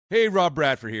Hey, Rob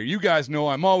Bradford here. You guys know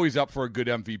I'm always up for a good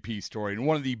MVP story, and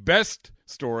one of the best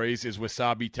stories is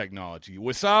Wasabi Technology.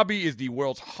 Wasabi is the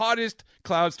world's hottest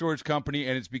cloud storage company,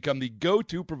 and it's become the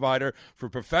go-to provider for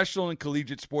professional and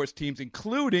collegiate sports teams,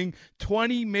 including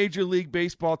 20 Major League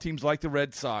Baseball teams like the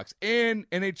Red Sox and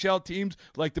NHL teams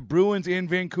like the Bruins and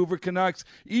Vancouver Canucks.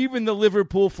 Even the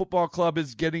Liverpool Football Club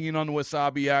is getting in on the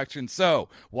Wasabi action. So,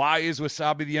 why is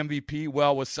Wasabi the MVP?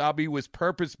 Well, Wasabi was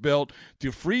purpose-built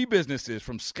to free businesses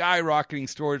from skyrocketing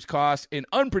storage costs and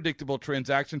unpredictable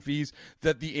transaction fees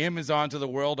that the Amazons of the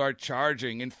world are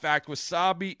charging. In fact,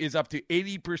 Wasabi is up to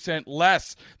 80%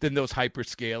 less than those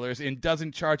hyperscalers and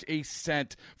doesn't charge a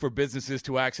cent for businesses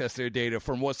to access their data.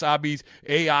 From Wasabi's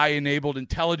AI-enabled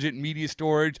intelligent media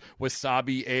storage,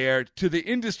 Wasabi Air, to the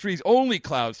industry's only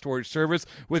cloud storage service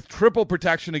with triple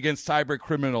protection against cyber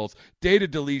criminals, data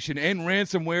deletion, and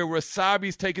ransomware,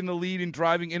 Wasabi's taken the lead in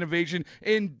driving innovation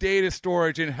in data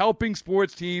storage and helping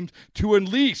sports teams to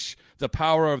unleash the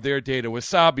power of their data.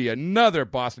 Wasabi, another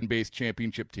Boston-based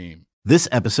championship team. This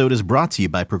episode is brought to you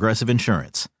by Progressive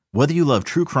Insurance. Whether you love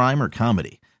true crime or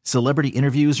comedy, celebrity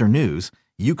interviews or news,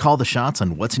 you call the shots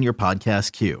on what's in your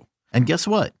podcast queue. And guess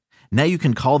what? Now you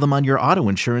can call them on your auto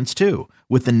insurance too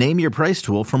with the Name Your Price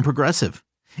tool from Progressive.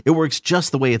 It works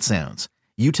just the way it sounds.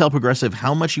 You tell Progressive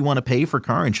how much you want to pay for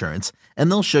car insurance, and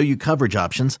they'll show you coverage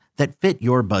options that fit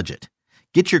your budget.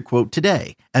 Get your quote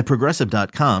today at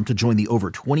Progressive.com to join the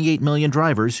over 28 million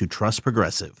drivers who trust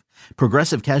Progressive.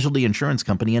 Progressive Casualty Insurance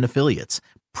Company and Affiliates.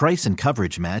 Price and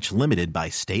coverage match limited by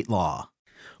state law.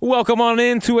 Welcome on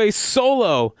into a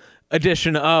solo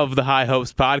edition of the High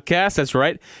Hopes Podcast. That's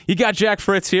right. You got Jack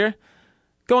Fritz here,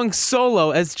 going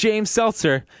solo as James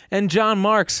Seltzer and John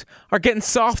Marks are getting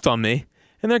soft on me,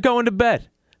 and they're going to bed.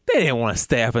 They didn't want to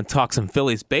stay up and talk some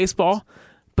Phillies baseball,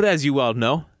 but as you well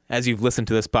know, as you've listened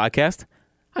to this podcast,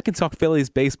 I can talk Phillies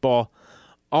baseball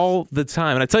all the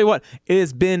time. And I tell you what, it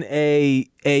has been a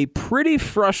pretty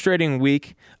frustrating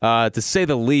week, to say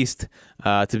the least,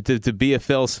 to be a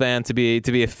Phillies fan, to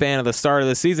be a fan of the start of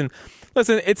the season.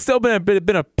 Listen, it's still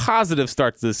been a positive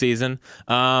start to the season,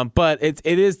 but it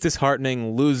is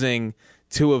disheartening losing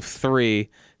 2 of 3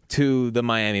 to the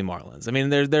Miami Marlins. I mean,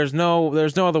 there's no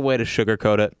other way to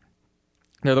sugarcoat it.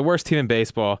 They're the worst team in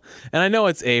baseball, and I know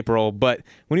it's April, but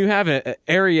when you have an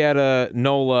Arrieta,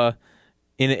 Nola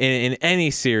in any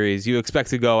series, you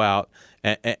expect to go out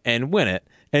and win it.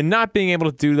 And not being able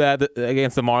to do that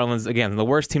against the Marlins, again, the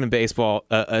worst team in baseball,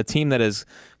 a team that is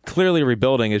clearly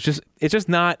rebuilding, it's just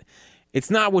not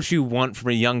what you want from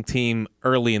a young team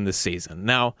early in the season.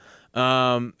 Now,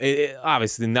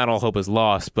 obviously, not all hope is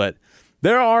lost, but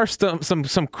there are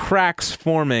some cracks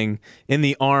forming in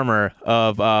the armor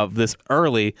of this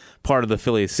early part of the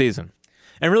Phillies season.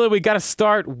 And really, we got to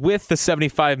start with the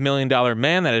 $75 million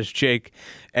man, that is Jake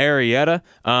Arrieta.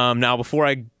 Now, before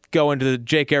I go into the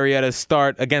Jake Arrieta's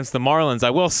start against the Marlins, I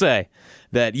will say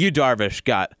that Yu Darvish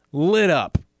got lit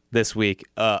up this week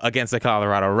against the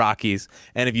Colorado Rockies.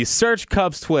 And if you search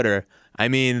Cubs Twitter, I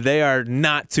mean, they are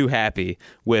not too happy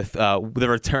with the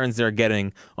returns they're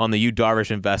getting on the Yu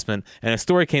Darvish investment. And a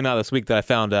story came out this week that I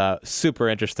found super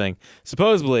interesting.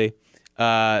 Supposedly,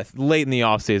 late in the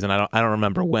offseason, I don't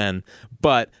remember when,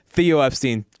 but Theo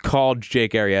Epstein called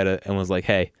Jake Arrieta and was like,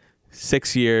 hey,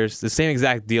 6 years, the same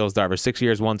exact deal as Darvish, 6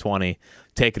 years, 120,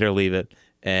 take it or leave it.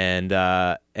 And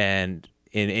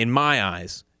in my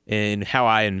eyes, in how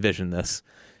I envision this,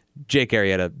 Jake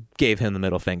Arrieta gave him the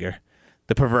middle finger,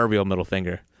 the proverbial middle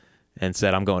finger, and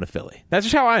said, I'm going to Philly. That's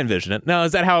just how I envision it. Now,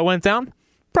 is that how it went down?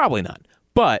 Probably not.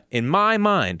 But in my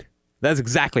mind, that's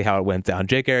exactly how it went down.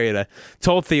 Jake Arrieta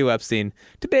told Theo Epstein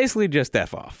to basically just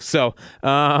F off. So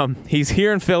he's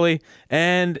here in Philly,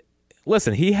 and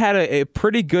listen, he had a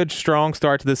pretty good, strong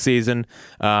start to the season.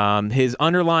 His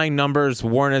underlying numbers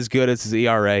weren't as good as his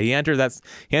ERA. He entered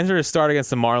his start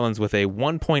against the Marlins with a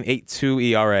 1.82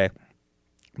 ERA,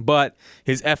 but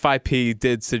his FIP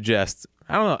did suggest,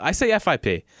 I don't know, I say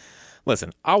FIP.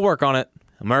 Listen, I'll work on it.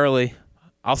 I'm early.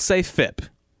 I'll say FIP.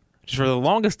 Just for the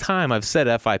longest time, I've said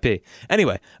FIP.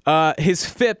 Anyway, his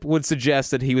FIP would suggest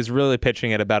that he was really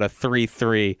pitching at about a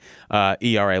 3.3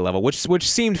 ERA level, which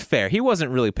seemed fair. He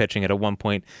wasn't really pitching at a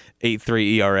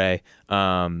 1.83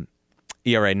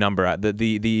 ERA number.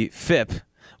 The FIP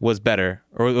was better,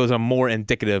 or it was a more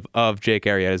indicative of Jake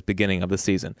Arrieta's beginning of the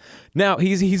season. Now,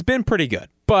 he's been pretty good,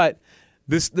 but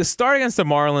the start against the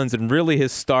Marlins and really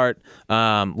his start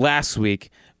last week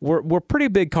were pretty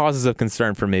big causes of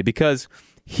concern for me, because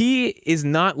he is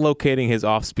not locating his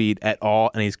off speed at all,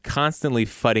 and he's constantly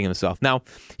fighting himself. Now,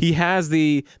 he has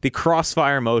the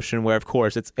crossfire motion where, of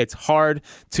course, it's hard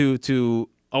to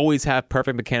always have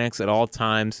perfect mechanics at all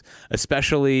times,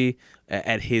 especially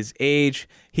at his age.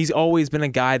 He's always been a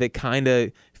guy that kind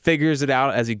of figures it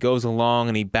out as he goes along,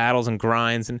 and he battles and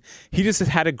grinds, and he just has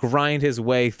had to grind his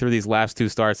way through these last two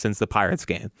starts since the Pirates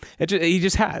game. He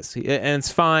just has, and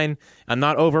it's fine. I'm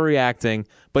not overreacting,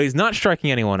 but he's not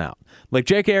striking anyone out. Like,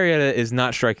 Jake Arrieta is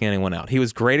not striking anyone out. He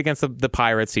was great against the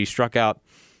Pirates. He struck out,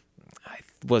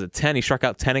 was it 10? He struck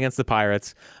out 10 against the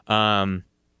Pirates.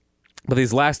 But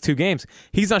these last two games,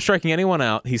 he's not striking anyone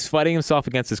out. He's fighting himself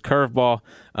against his curveball.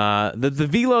 The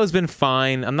velo has been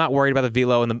fine. I'm not worried about the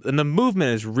velo, and the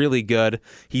movement is really good.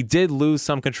 He did lose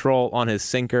some control on his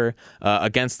sinker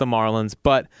against the Marlins,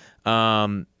 but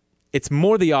it's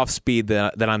more the off speed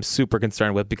that I'm super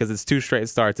concerned with, because it's two straight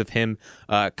starts of him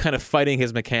kind of fighting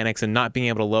his mechanics and not being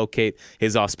able to locate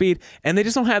his off speed. And they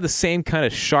just don't have the same kind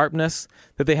of sharpness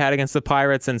that they had against the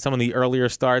Pirates and some of the earlier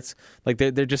starts. Like,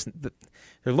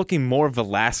 they're looking more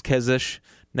Velasquez-ish.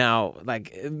 Now,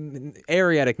 like,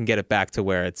 Arrieta can get it back to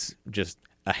where it's just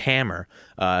a hammer.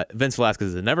 Vince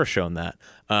Velasquez has never shown that.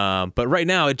 But right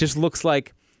now, it just looks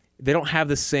like they don't have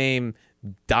the same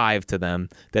dive to them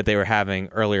that they were having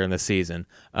earlier in the season.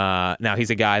 Now, he's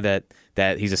a guy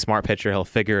that he's a smart pitcher. He'll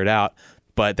figure it out.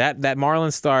 But that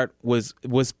Marlins start was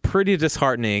pretty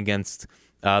disheartening against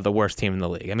the worst team in the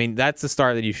league. I mean, that's the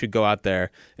start that you should go out there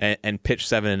and pitch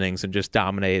 7 innings and just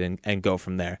dominate and go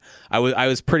from there. I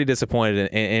was pretty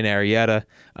disappointed in Arrieta.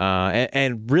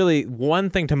 And really, one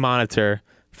thing to monitor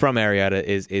from Arrieta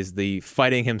is the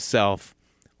fighting himself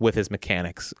with his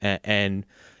mechanics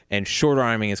and short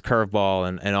arming his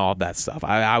curveball and all of that stuff.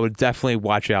 I would definitely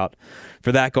watch out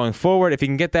for that going forward. If he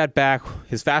can get that back,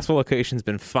 his fastball location's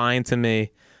been fine to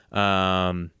me.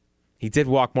 He did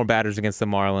walk more batters against the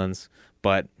Marlins.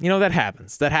 But, that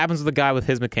happens. That happens with a guy with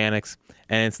his mechanics,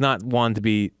 and it's not one to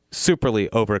be superly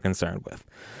over-concerned with.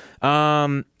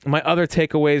 My other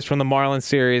takeaways from the Marlins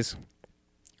series,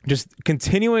 just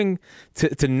continuing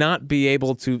to not be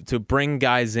able to bring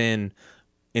guys in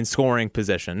scoring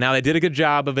position. Now, they did a good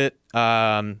job of it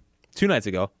 2 nights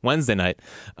ago, Wednesday night,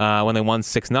 when they won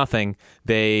 6-0.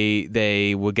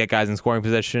 They would get guys in scoring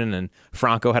position, and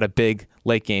Franco had a big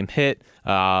late-game hit.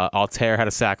 Altair had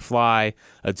a sac fly.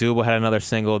 Adubel had another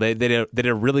single. They did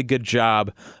a really good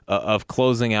job of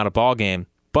closing out a ball game.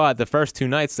 But the first 2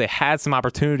 nights, they had some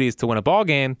opportunities to win a ball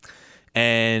game,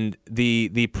 and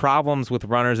the problems with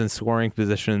runners in scoring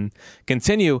position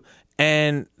continue.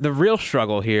 And the real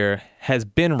struggle here has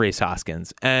been Rhys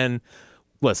Hoskins. And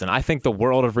listen, I think the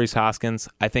world of Rhys Hoskins.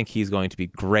 I think he's going to be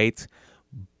great.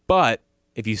 But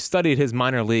if you studied his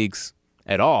minor leagues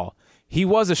at all, he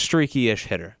was a streaky-ish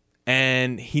hitter.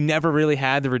 And he never really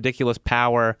had the ridiculous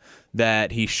power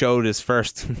that he showed his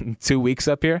first 2 weeks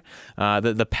up here.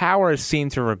 The power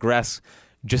seemed to regress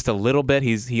just a little bit.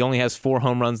 He only has 4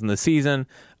 home runs in the season.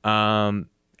 And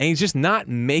he's just not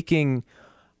making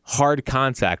hard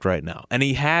contact right now. And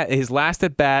he had his last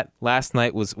at bat last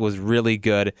night was really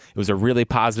good. It was a really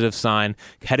positive sign.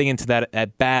 Heading into that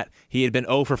at bat, he had been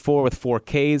 0 for 4 with 4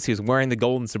 Ks. He was wearing the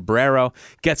golden sombrero,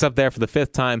 gets up there for the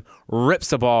 5th time, rips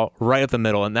the ball right up the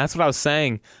middle. And that's what I was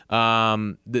saying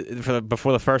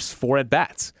before the first 4 at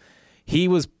bats. He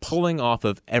was pulling off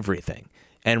of everything.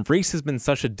 And Rhys has been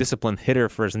such a disciplined hitter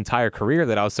for his entire career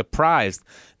that I was surprised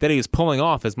that he was pulling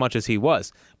off as much as he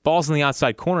was. Balls in the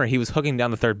outside corner, he was hooking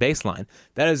down the third baseline.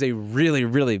 That is a really,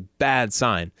 really bad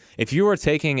sign. If you are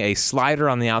taking a slider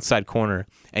on the outside corner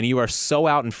and you are so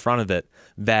out in front of it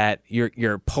that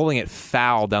you're pulling it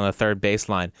foul down the third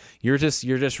baseline, you're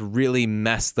just really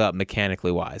messed up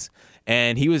mechanically wise.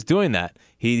 And he was doing that.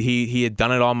 He had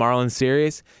done it all Marlins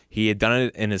series. He had done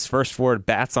it in his first 4 at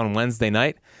bats on Wednesday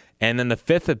night. And then the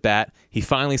 5th at bat, he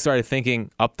finally started thinking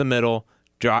up the middle,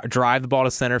 drive the ball to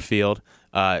center field,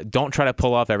 don't try to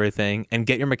pull off everything, and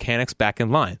get your mechanics back in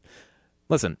line.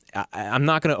 Listen, I'm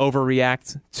not going to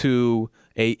overreact to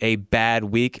a bad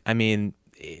week. I mean,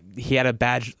 he had a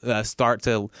bad start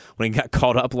to when he got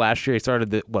called up last year. He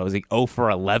started 0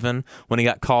 for 11 when he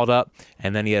got called up,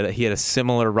 and then he had a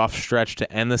similar rough stretch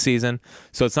to end the season.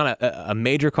 So it's not a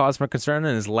major cause for concern.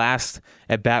 And his last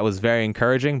at bat was very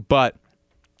encouraging, but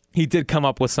he did come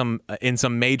up with some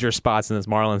major spots in this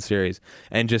Marlins series,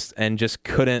 and just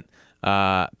couldn't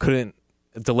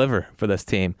deliver for this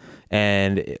team.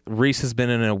 And Rhys has been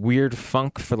in a weird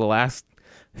funk for the last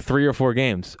 3 or 4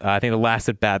 games. I think the last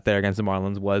at bat there against the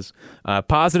Marlins was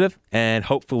positive, and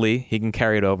hopefully he can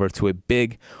carry it over to a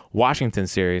big Washington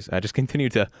series. Just continue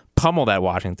to pummel that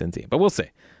Washington team, but we'll see.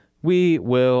 We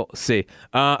will see.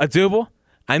 Adubel.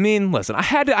 I mean, listen, I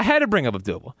had to bring up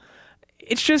Adubel.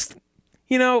 It's just,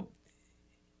 he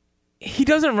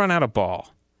doesn't run out of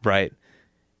ball, right?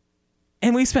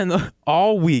 And we spend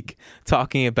all week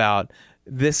talking about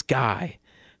this guy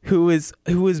who has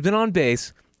been on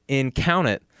base in, count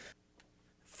it,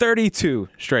 32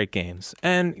 straight games.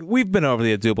 And we've been over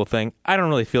the Odubel thing. I don't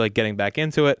really feel like getting back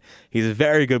into it. He's a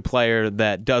very good player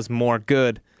that does more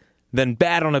good than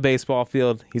bad on a baseball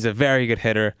field. He's a very good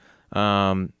hitter.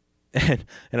 And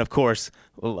of course,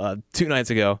 2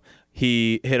 nights ago,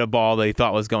 he hit a ball that he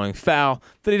thought was going foul,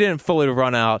 that he didn't fully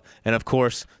run out, and of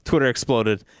course, Twitter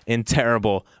exploded in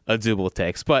terrible Odubel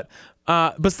takes. But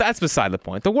that's beside the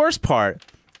point. The worst part,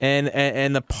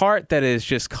 and the part that is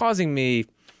just causing me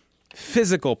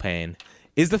physical pain,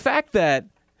 is the fact that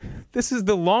this is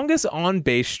the longest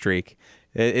on-base streak.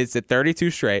 It's at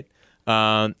 32 straight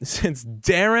since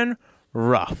Darren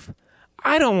Ruff.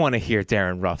 I don't want to hear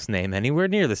Darren Ruff's name anywhere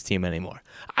near this team anymore.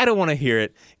 I don't want to hear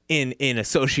it in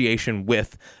association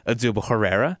with Odubel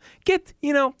Herrera.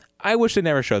 I wish they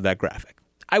never showed that graphic.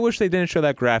 I wish they didn't show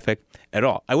that graphic at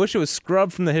all. I wish it was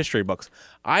scrubbed from the history books.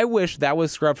 I wish that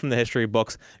was scrubbed from the history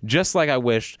books, just like I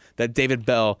wish that David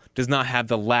Bell does not have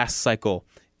the last cycle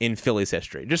in Phillies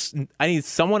history. I need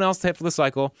someone else to hit for the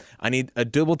cycle. I need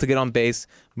Odubel to get on base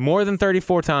more than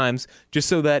 34 times just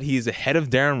so that he's ahead of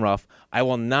Darren Ruff. I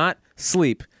will not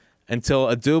sleep until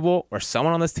Odubel or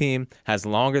someone on this team has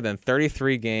longer than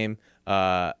 33-game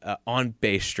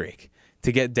on-base streak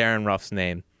to get Darren Ruff's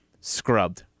name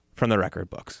scrubbed from the record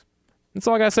books. That's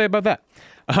all I got to say about that.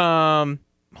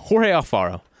 Jorge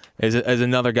Alfaro is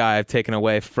another guy I've taken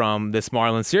away from this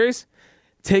Marlins series,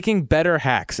 taking better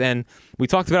hacks. And we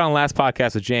talked about it on the last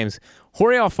podcast with James.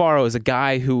 Jorge Alfaro is a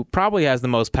guy who probably has the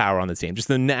most power on the team, just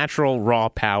the natural raw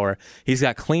power. He's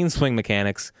got clean swing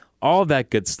mechanics, all that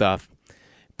good stuff.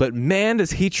 But man,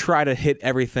 does he try to hit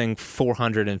everything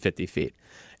 450 feet.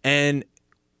 And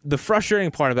the frustrating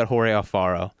part about Jorge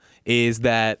Alfaro is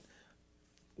that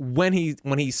when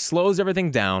he slows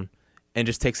everything down and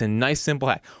just takes a nice simple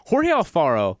hack. Jorge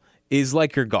Alfaro is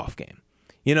like your golf game.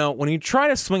 When you try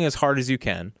to swing as hard as you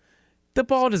can, the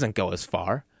ball doesn't go as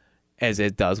far as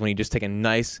it does when you just take a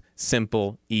nice,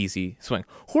 simple, easy swing.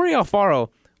 Jorge Alfaro,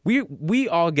 we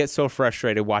all get so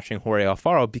frustrated watching Jorge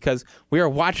Alfaro because we are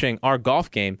watching our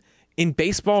golf game in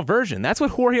baseball version. That's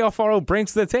what Jorge Alfaro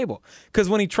brings to the table. Because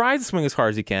when he tries to swing as hard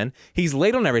as he can, he's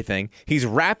late on everything. He's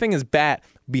wrapping his bat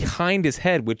behind his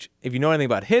head, which, if you know anything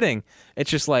about hitting,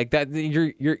 it's just like that.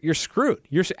 You're screwed.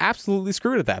 You're absolutely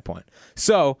screwed at that point.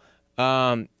 So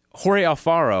Jorge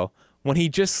Alfaro, when he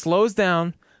just slows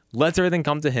down, lets everything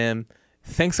come to him,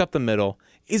 thinks up the middle,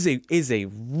 is a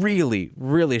really,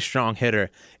 really strong hitter.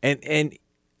 And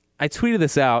I tweeted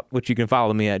this out, which you can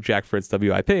follow me at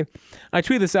JackFritzWIP. I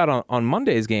tweeted this out on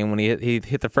Monday's game when he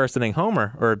hit the first inning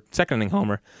homer, or second inning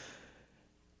homer.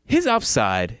 His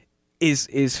upside is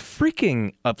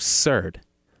freaking absurd.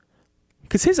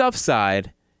 Because his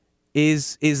upside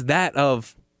is that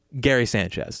of Gary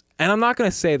Sanchez. And I'm not going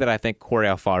to say that I think Jorge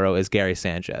Alfaro is Gary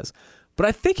Sanchez, but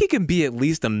I think he can be at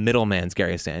least a middleman's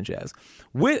Gary Sanchez.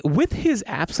 With his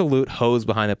absolute hose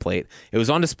behind the plate, it was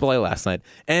on display last night,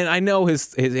 and I know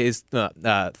his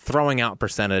throwing out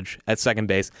percentage at second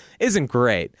base isn't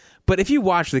great, but if you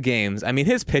watch the games, I mean,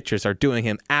 his pitchers are doing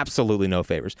him absolutely no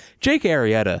favors. Jake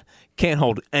Arrieta can't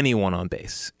hold anyone on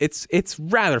base. It's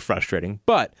rather frustrating,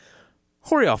 but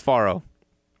Jorge Alfaro,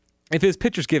 if his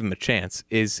pitchers give him a chance,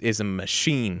 is a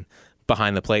machine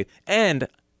behind the plate, and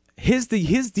his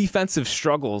defensive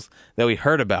struggles that we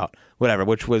heard about,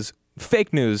 which was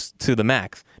fake news to the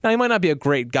max. Now, he might not be a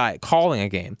great guy at calling a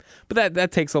game, but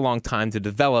that takes a long time to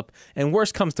develop, and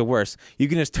worst comes to worst, you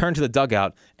can just turn to the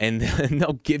dugout and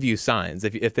they'll give you signs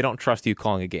if they don't trust you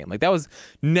calling a game. Like, that was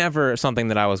never something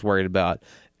that I was worried about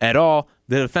at all.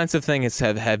 The defensive thing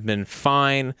have been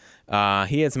fine.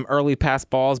 He had some early pass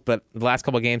balls, but the last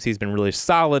couple of games he's been really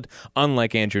solid,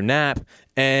 unlike Andrew Knapp,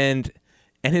 and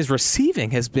his receiving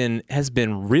has been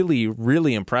really,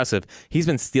 really impressive. He's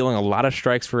been stealing a lot of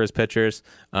strikes for his pitchers.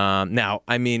 Now,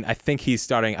 I mean, I think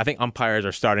umpires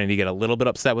are starting to get a little bit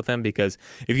upset with him, because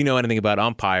if you know anything about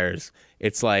umpires,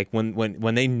 it's like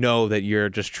when they know that you're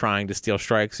just trying to steal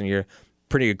strikes and you're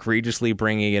pretty egregiously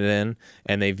bringing it in,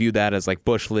 and they view that as like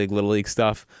Bush League, Little League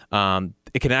stuff,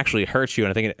 it can actually hurt you, and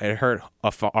I think it hurt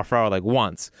Alfaro like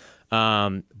once.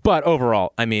 But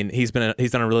overall, I mean, he's done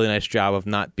a really nice job of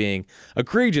not being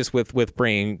egregious with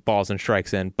bringing balls and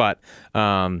strikes in. But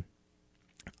I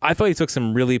thought he took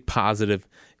some really positive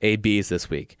ABs this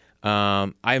week.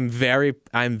 I'm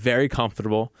very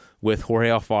comfortable with Jorge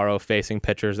Alfaro facing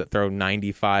pitchers that throw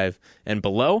 95 and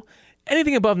below.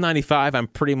 Anything above 95, I'm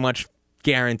pretty much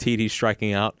guaranteed he's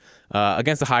striking out.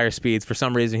 Against the higher speeds, for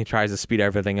some reason he tries to speed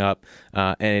everything up,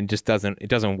 and it just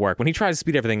doesn't work. When he tries to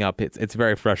speed everything up, it's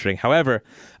very frustrating. However,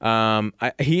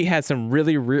 he had some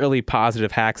really, really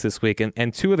positive hacks this week,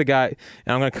 and two of the guys,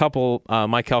 and I'm going to couple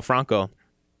Maikel Franco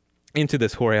into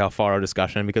this Jorge Alfaro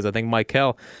discussion, because I think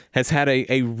Maikel has had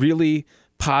a really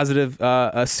positive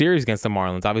series against the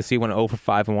Marlins. Obviously, he went 0 for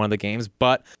 5 in one of the games,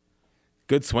 but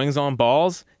good swings on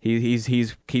balls.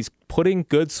 He's putting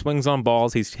good swings on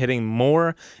balls. He's hitting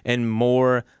more and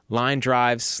more line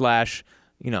drives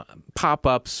 /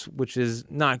 pop-ups, which is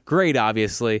not great,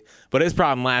 obviously. But his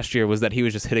problem last year was that he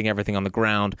was just hitting everything on the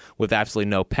ground with absolutely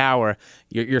no power.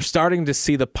 You're starting to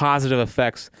see the positive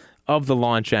effects of the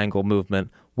launch angle movement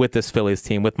with this Phillies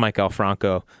team, with Maikel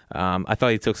Franco. I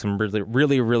thought he took some really,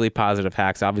 really, really positive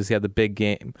hacks. Obviously had the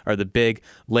big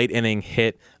late inning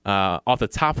hit off the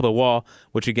top of the wall,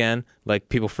 which again, like,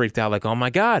 people freaked out, like, oh my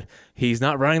God, he's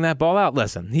not running that ball out.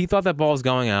 Listen, he thought that ball was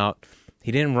going out.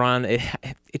 He didn't run. It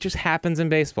just happens in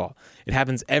baseball. It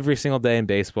happens every single day in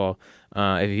baseball.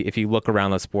 If you look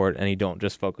around the sport and you don't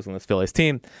just focus on this Phillies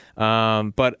team.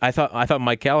 But I thought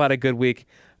Maikel had a good week.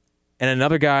 And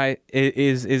another guy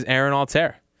is Aaron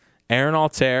Altair. Aaron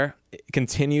Altair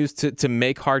continues to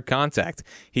make hard contact.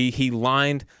 He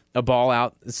lined a ball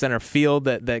out center field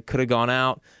that could have gone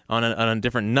out on a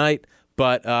different night.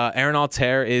 But Aaron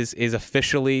Altair is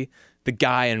officially the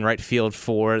guy in right field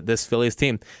for this Phillies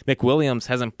team. Nick Williams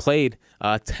hasn't played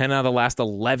 10 out of the last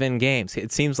 11 games.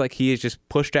 It seems like he is just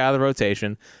pushed out of the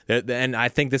rotation, and I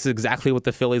think this is exactly what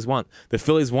the Phillies want. The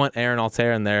Phillies want Aaron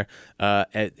Altair in there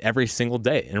every single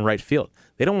day in right field.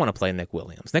 They don't want to play Nick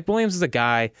Williams. Nick Williams is a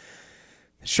guy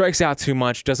that strikes out too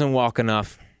much, doesn't walk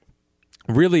enough,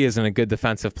 really isn't a good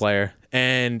defensive player,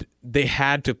 and they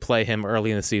had to play him early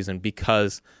in the season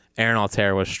because Aaron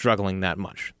Altair was struggling that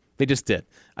much. They just did.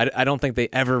 I don't think they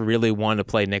ever really wanted to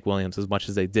play Nick Williams as much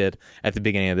as they did at the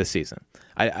beginning of this season.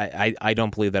 I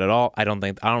don't believe that at all. I don't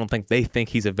think they think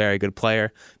he's a very good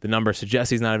player. The numbers suggest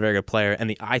he's not a very good player, and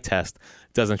the eye test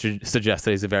doesn't suggest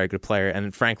that he's a very good player.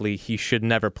 And frankly, he should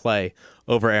never play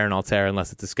over Aaron Altair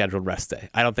unless it's a scheduled rest day.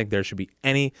 I don't think there should be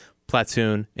any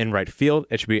platoon in right field.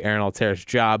 It should be Aaron Altair's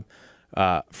job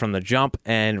from the jump.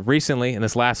 And recently, in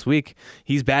this last week,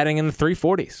 he's batting in the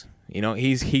 340s.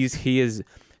 He is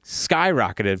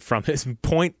skyrocketed from his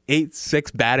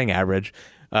 .86 batting average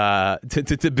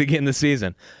to begin the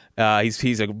season.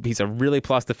 He's a really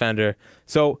plus defender.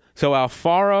 So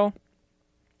Alfaro,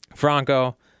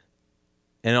 Franco,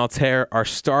 and Altair are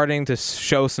starting to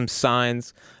show some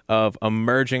signs of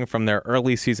emerging from their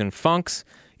early season funks.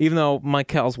 Even though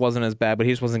Maikel's wasn't as bad, but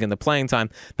he just wasn't getting the playing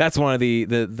time. That's one of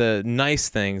the nice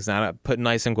things. Now, I put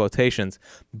nice in quotations,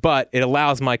 but it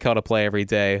allows Maikel to play every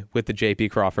day with the J.P.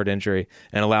 Crawford injury,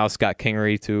 and allows Scott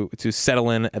Kingery to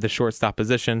settle in at the shortstop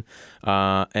position.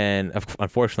 And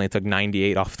unfortunately, it took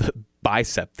 98 off the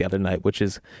bicep the other night, which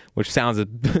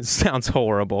sounds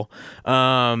horrible.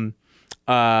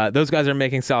 Those guys are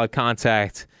making solid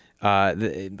contact.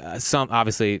 Some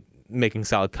obviously. Making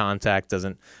solid contact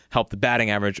doesn't help the batting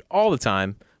average all the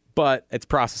time, but it's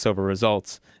process over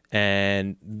results,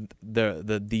 and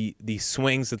the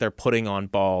swings that they're putting on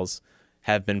balls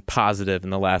have been positive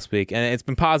in the last week, and it's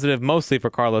been positive mostly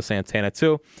for Carlos Santana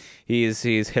too. He's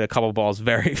hit a couple balls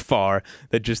very far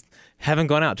that just haven't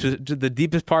gone out to the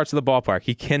deepest parts of the ballpark.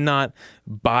 He cannot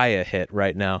buy a hit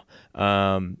right now.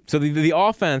 So the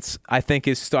offense, I think,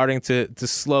 is starting to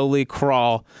slowly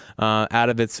crawl out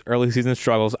of its early season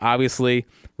struggles. Obviously,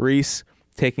 Reese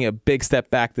taking a big step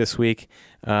back this week.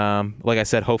 Like I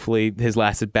said, hopefully his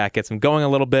last at bat gets him going a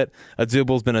little bit.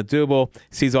 Adubel's been Adubel.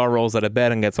 Cesar rolls out of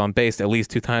bed and gets on base at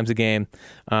least 2 times a game.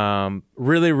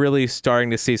 Really, really starting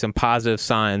to see some positive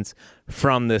signs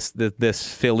from this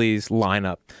Phillies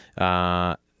lineup.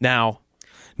 Now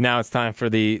it's time for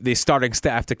the starting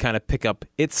staff to kind of pick up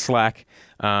its slack.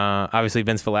 Obviously,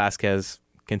 Vince Velasquez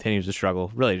continues to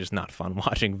struggle. Really just not fun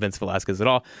watching Vince Velasquez at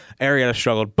all. Arrieta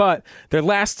struggled, but their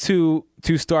last two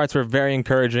starts were very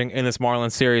encouraging in this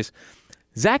Marlins series.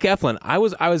 Zach Eflin, I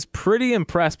was pretty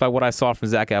impressed by what I saw from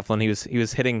Zach Eflin. He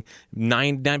was hitting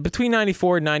between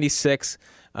 94 and 96.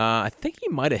 I think he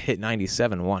might have hit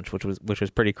 97 once, which was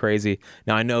pretty crazy.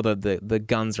 Now I know that the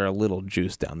guns are a little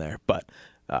juiced down there, but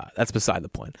that's beside the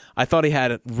point. I thought he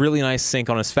had a really nice sink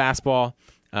on his fastball.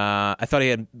 I thought he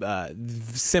had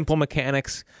simple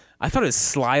mechanics. I thought his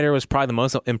slider was probably the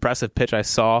most impressive pitch I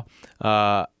saw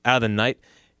out of the night.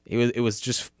 It was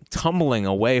just tumbling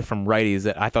away from righties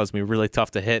that I thought was going to be really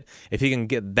tough to hit. If he can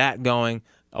get that going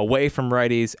away from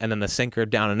righties and then the sinker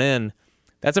down and in,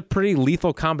 that's a pretty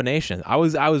lethal combination. I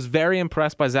was very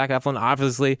impressed by Zach Eflin.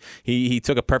 Obviously, he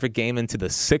took a perfect game into the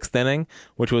 6th inning,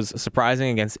 which was surprising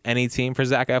against any team for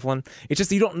Zach Eflin. It's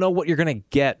just you don't know what you're going to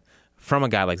get from a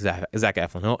guy like Zach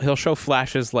Eflin. He'll show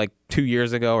flashes like 2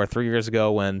 years ago or 3 years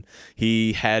ago when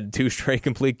he had 2 straight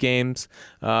complete games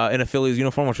in a Phillies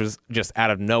uniform, which was just out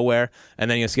of nowhere.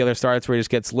 And then you see other starts where he just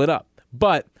gets lit up.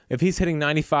 But if he's hitting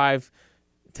 95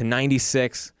 to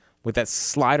 96 with that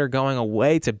slider going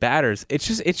away to batters, it's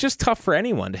just tough for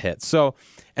anyone to hit. So,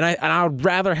 and I would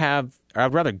rather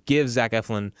give Zach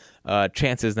Eflin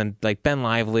chances than like Ben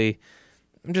Lively.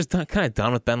 I'm just kind of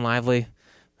done with Ben Lively.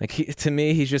 Like to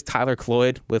me, he's just Tyler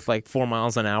Cloyd with like 4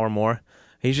 miles an hour more.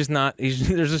 He's just not.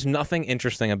 There's just nothing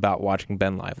interesting about watching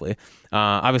Ben Lively.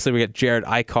 Obviously, we get Jared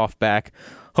Eichhoff back.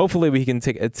 Hopefully, we can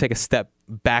take a step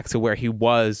back to where he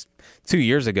was 2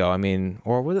 years ago. I mean,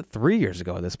 or was it 3 years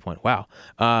ago at this point? Wow.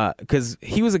 Because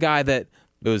he was a guy that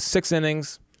it was 6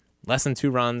 innings, less than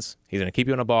 2 runs. He's going to keep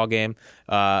you in a ball game.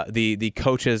 The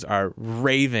coaches are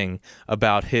raving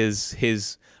about his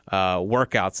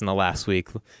workouts in the last week.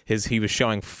 He was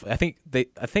showing. I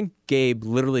think Gabe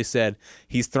literally said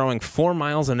he's throwing 4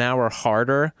 miles an hour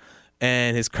harder,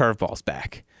 and his curveball's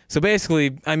back. So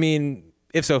basically, I mean,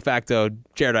 ipso facto,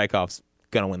 Jared Eichhoff's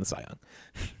gonna win the Cy Young.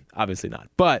 Obviously not,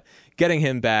 but getting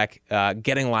him back,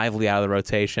 getting Lively out of the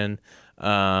rotation.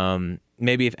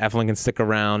 Maybe if Eflin can stick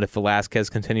around, if Velasquez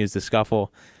continues to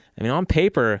scuffle. I mean, on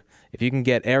paper, if you can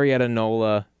get Arrieta,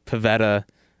 Nola, Pivetta,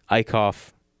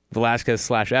 Eichhoff, Velasquez /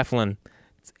 Eflin,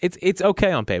 it's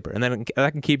okay on paper, and then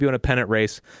that can keep you in a pennant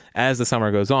race as the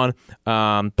summer goes on.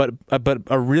 But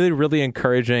a really, really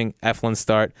encouraging Eflin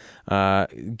start.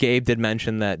 Gabe did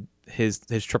mention that his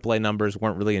AAA numbers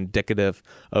weren't really indicative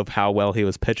of how well he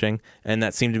was pitching, and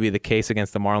that seemed to be the case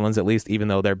against the Marlins, at least, even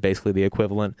though they're basically the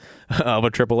equivalent of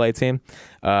a AAA team.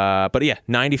 But yeah,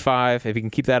 95. If you can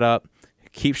keep that up,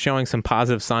 keep showing some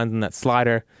positive signs in that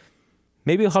slider,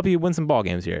 maybe it'll help you win some ball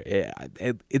games here.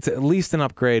 It's at least an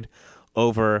upgrade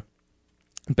over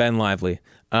Ben Lively.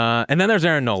 And then there's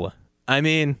Aaron Nola. I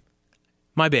mean,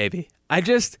 my baby. I'm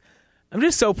just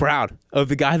so proud of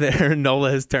the guy that Aaron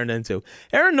Nola has turned into.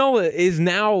 Aaron Nola is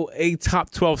now a top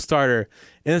 12 starter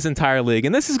in this entire league.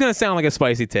 And this is going to sound like a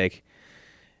spicy take.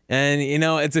 And, you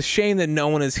know, it's a shame that no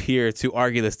one is here to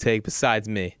argue this take besides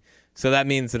me. So that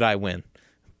means that I win.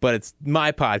 But it's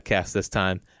my podcast this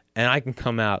time, and I can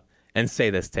come out and say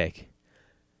this take.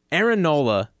 Aaron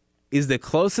Nola is the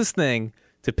closest thing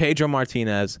to Pedro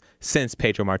Martinez since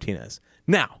Pedro Martinez.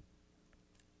 Now,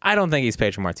 I don't think he's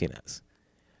Pedro Martinez.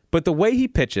 But the way he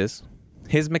pitches,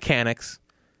 his mechanics,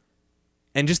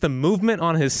 and just the movement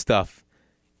on his stuff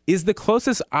is the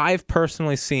closest I've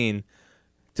personally seen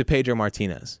to Pedro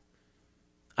Martinez.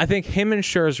 I think him and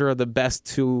Scherzer are the best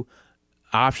 2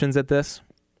 options at this.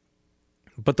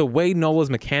 But the way Nola's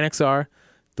mechanics are,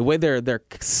 the way they're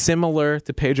similar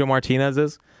to Pedro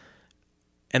Martinez's,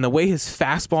 and the way his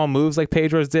fastball moves like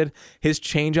Pedro's did, his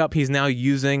changeup he's now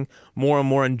using more and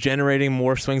more and generating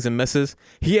more swings and misses.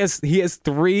 He has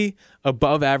 3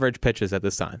 above average pitches at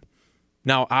this time.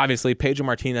 Now, obviously, Pedro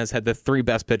Martinez had the 3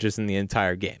 best pitches in the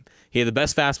entire game. He had the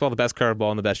best fastball, the best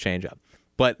curveball, and the best changeup.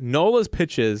 But Nola's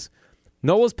pitches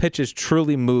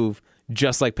truly move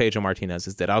just like Pedro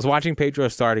Martinez's did. I was watching Pedro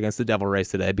start against the Devil Rays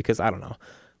today because, I don't know,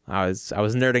 I was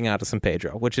nerding out to some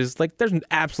Pedro, which is like there's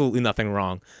absolutely nothing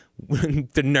wrong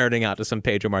with the nerding out to some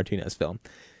Pedro Martinez film.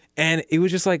 And it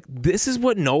was just like, this is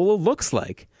what Nola looks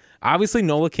like. Obviously,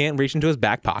 Nola can't reach into his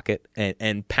back pocket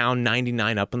and pound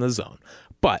 99 up in the zone.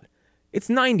 But it's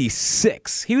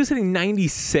 96. He was hitting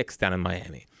 96 down in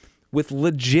Miami with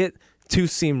legit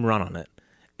 2-seam run on it.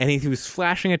 And he was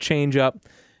flashing a changeup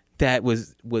that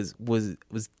was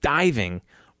diving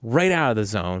right out of the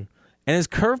zone. And his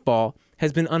curveball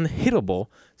has been unhittable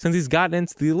since he's gotten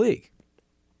into the league.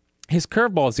 His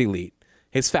curveball is elite.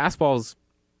 His fastball's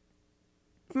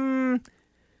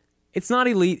it's not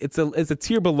elite. It's a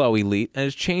tier below elite, and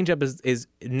his changeup is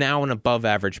now an above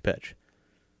average pitch.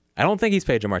 I don't think he's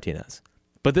Pedro Martinez,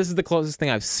 but this is the closest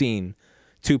thing I've seen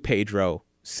to Pedro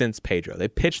since Pedro. They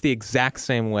pitch the exact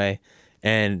same way,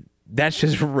 and that's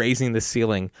just raising the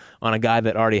ceiling on a guy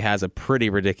that already has a pretty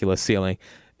ridiculous ceiling.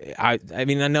 I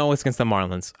mean, I know it's against the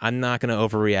Marlins. I'm not going to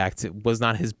overreact. It was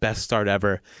not his best start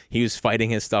ever. He was fighting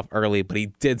his stuff early, but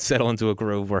he did settle into a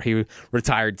groove where he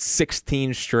retired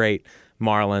 16 straight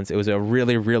Marlins. It was a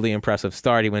really, really impressive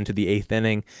start. He went to the 8th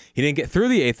inning. He didn't get through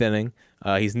the 8th inning.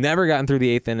 He's never gotten through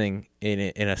the 8th inning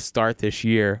in a start this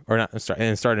year, or not in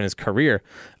a start in his career.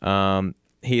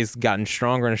 He has gotten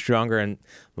stronger and stronger, and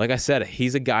like I said,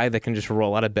 he's a guy that can just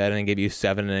roll out of bed and give you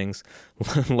 7 innings,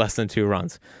 less than 2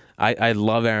 runs. I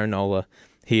love Aaron Nola.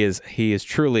 He is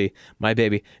truly my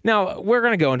baby. Now, we're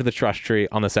going to go into the trust tree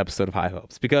on this episode of High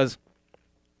Hopes because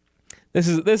this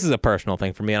is a personal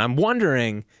thing for me, and I'm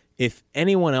wondering if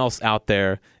anyone else out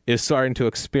there is starting to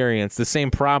experience the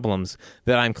same problems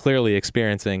that I'm clearly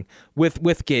experiencing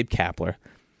with Gabe Kapler.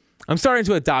 I'm starting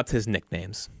to adopt his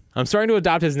nicknames. I'm starting to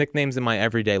adopt his nicknames in my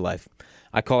everyday life.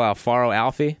 I call Alfaro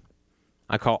Alfie.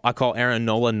 I call Aaron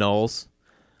Nola Knowles.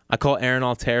 I call Aaron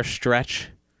Altair Stretch.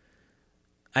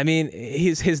 I mean,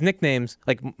 his nicknames,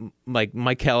 like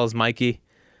Michael is Mikey.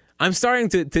 I'm starting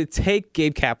to take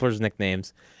Gabe Kapler's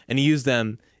nicknames and use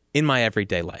them in my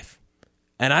everyday life.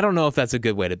 And I don't know if that's a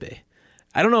good way to be.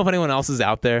 I don't know if anyone else is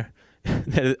out there.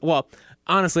 Well,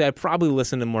 honestly, I probably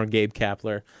listen to more Gabe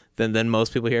Kapler than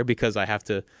most people here because I have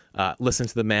to listen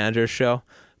to the manager's show.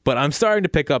 But I'm starting to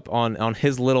pick up on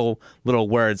his little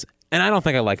words, and I don't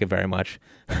think I like it very much.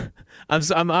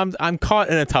 I'm caught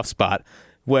in a tough spot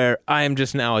where I am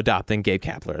just now adopting Gabe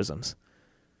Kaplerisms.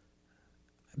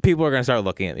 People are going to start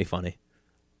looking at me funny.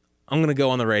 I'm going to go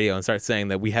on the radio and start saying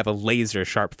that we have a laser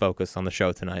sharp focus on the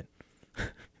show tonight.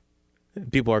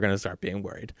 People are going to start being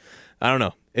worried. I don't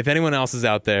know. If anyone else is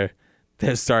out there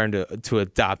that's starting to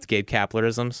adopt Gabe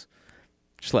Kaplerisms,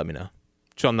 just let me know.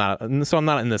 So I'm not in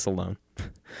this alone.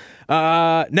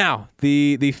 Now,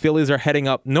 the Phillies are heading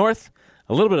up north,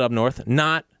 a little bit up north,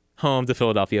 not home to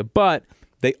Philadelphia, but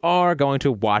they are going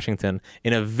to Washington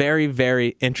in a very,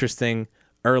 very interesting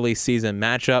early season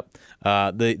matchup.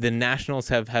 The Nationals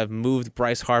have moved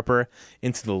Bryce Harper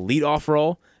into the leadoff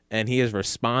role, and he has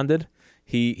responded.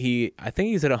 I think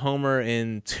he's hit a homer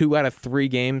in 2 out of 3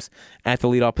 games at the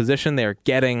leadoff position. They're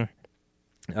getting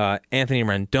Anthony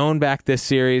Rendon back this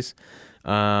series.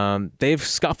 They've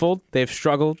scuffled, they've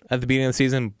struggled at the beginning of the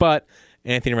season, but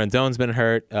Anthony Rendon's been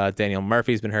hurt. Daniel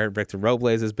Murphy's been hurt. Victor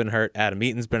Robles has been hurt. Adam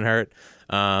Eaton's been hurt.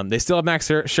 They still have Max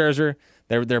Scherzer.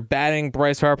 They're batting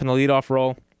Bryce Harper in the leadoff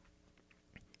role.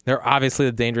 They're obviously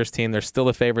a dangerous team. They're still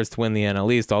the favorites to win the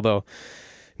NL East, although,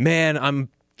 man, I'm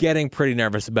getting pretty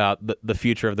nervous about the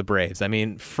future of the Braves. I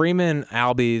mean, Freeman,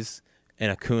 Albies,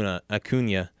 and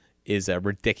Acuna is a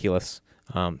ridiculous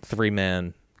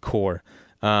 3-man core.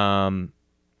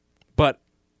 But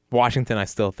Washington, I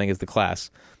still think, is the class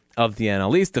of the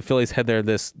NL East. The Phillies head there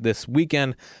this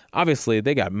weekend. Obviously,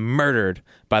 they got murdered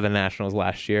by the Nationals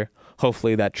last year.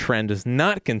 Hopefully, that trend does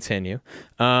not continue.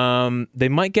 They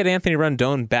might get Anthony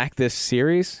Rendon back this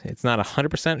series. It's not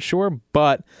 100% sure,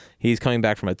 but he's coming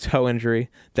back from a toe injury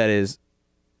that is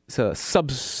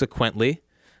subsequently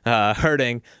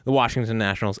hurting the Washington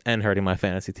Nationals and hurting my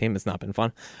fantasy team. It's not been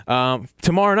fun.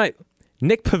 Tomorrow night,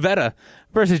 Nick Pivetta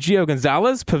versus Gio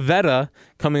Gonzalez. Pivetta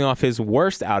coming off his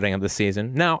worst outing of the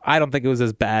season. Now, I don't think it was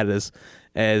as bad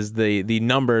as the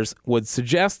numbers would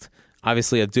suggest.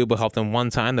 Obviously, Aduba helped him one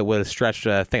time that would have stretched,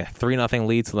 I think, a 3-0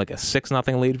 lead to like a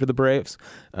 6-0 lead for the Braves.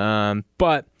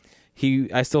 But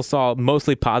I still saw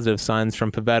mostly positive signs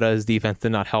from Pivetta. His defense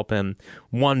did not help him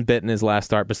one bit in his last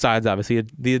start, besides, obviously,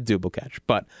 the Aduba catch.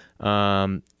 But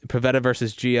Pivetta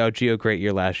versus Gio, great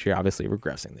year last year, obviously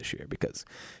regressing this year because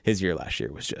his year last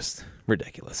year was just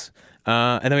ridiculous.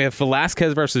 And then we have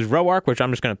Velasquez versus Roark, which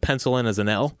I'm just going to pencil in as an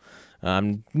L.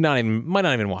 Might not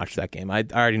even watch that game. I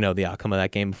already know the outcome of that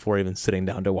game before even sitting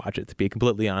down to watch it, to be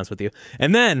completely honest with you.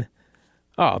 And then,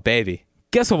 oh, baby,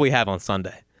 guess what we have on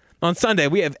Sunday? On Sunday,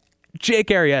 we have Jake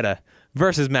Arrieta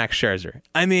versus Max Scherzer.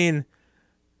 I mean,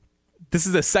 this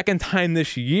is the second time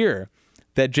this year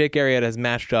that Jake Arrieta has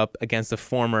matched up against a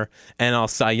former NL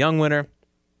Cy Young winner.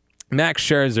 Max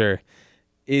Scherzer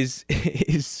is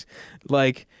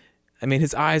like, I mean,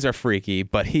 his eyes are freaky,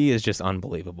 but he is just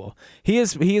unbelievable. He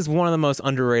is one of the most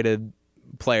underrated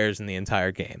players in the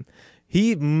entire game.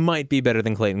 He might be better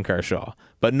than Clayton Kershaw,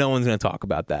 but no one's going to talk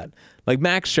about that. Like,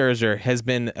 Max Scherzer has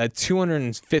been a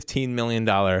 $215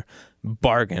 million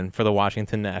bargain for the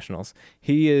Washington Nationals.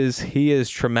 He is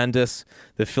tremendous.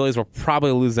 The Phillies will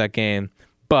probably lose that game,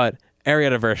 but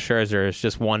Arrieta versus Scherzer is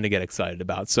just one to get excited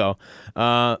about. So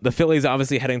the Phillies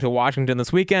obviously heading to Washington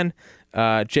this weekend.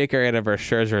 Jake Arrieta versus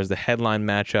Scherzer is the headline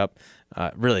matchup.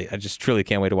 Really, I just truly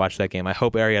can't wait to watch that game. I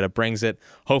hope Arrieta brings it.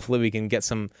 Hopefully we can get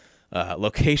some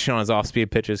location on his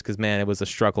off-speed pitches because, man, it was a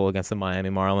struggle against the Miami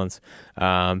Marlins.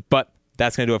 But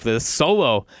that's going to do it for this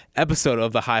solo episode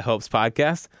of the High Hopes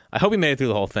podcast. I hope you made it through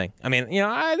the whole thing. I mean,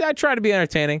 I try to be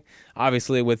entertaining.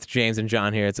 Obviously, with James and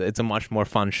John here, it's a much more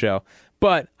fun show.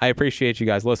 But I appreciate you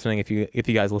guys listening if you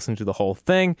guys listen to the whole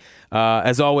thing.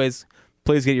 As always,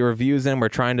 please get your reviews in. We're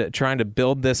trying to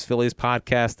build this Phillies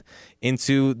podcast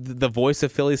into the voice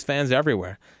of Phillies fans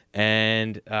everywhere.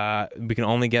 And we can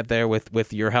only get there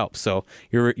with your help. So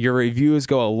your reviews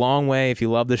go a long way. If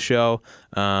you love the show,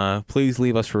 please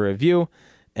leave us a review.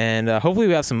 And hopefully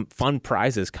we have some fun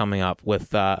prizes coming up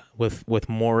with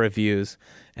more reviews.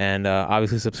 And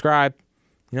obviously subscribe.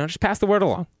 Just pass the word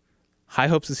along. High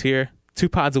Hopes is here. 2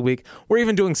 pods a week. We're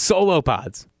even doing solo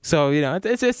pods. So,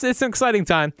 it's an exciting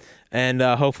time. And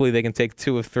hopefully they can take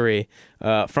 2 of 3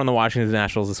 from the Washington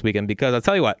Nationals this weekend. Because I'll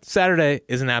tell you what, Saturday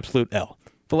is an absolute L.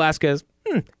 Velasquez,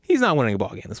 he's not winning a ball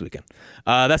game this weekend.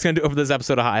 That's going to do it for this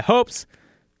episode of High Hopes.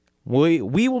 We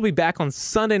will be back on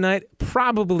Sunday night.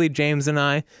 Probably James and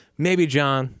I. Maybe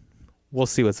John. We'll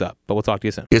see what's up, but we'll talk to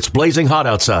you soon. It's blazing hot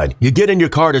outside. You get in your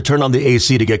car to turn on the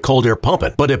AC to get cold air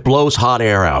pumping, but it blows hot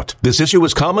air out. This issue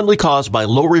is commonly caused by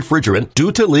low refrigerant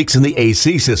due to leaks in the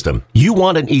AC system. You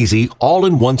want an easy,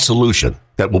 all-in-one solution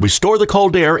that will restore the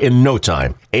cold air in no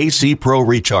time. AC Pro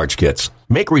Recharge Kits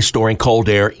make restoring cold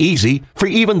air easy for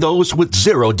even those with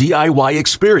zero DIY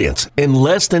experience in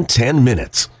less than 10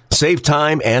 minutes. Save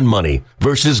time and money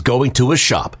versus going to a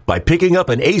shop by picking up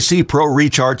an AC Pro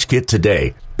Recharge Kit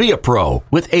today. Be a pro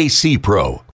with AC Pro.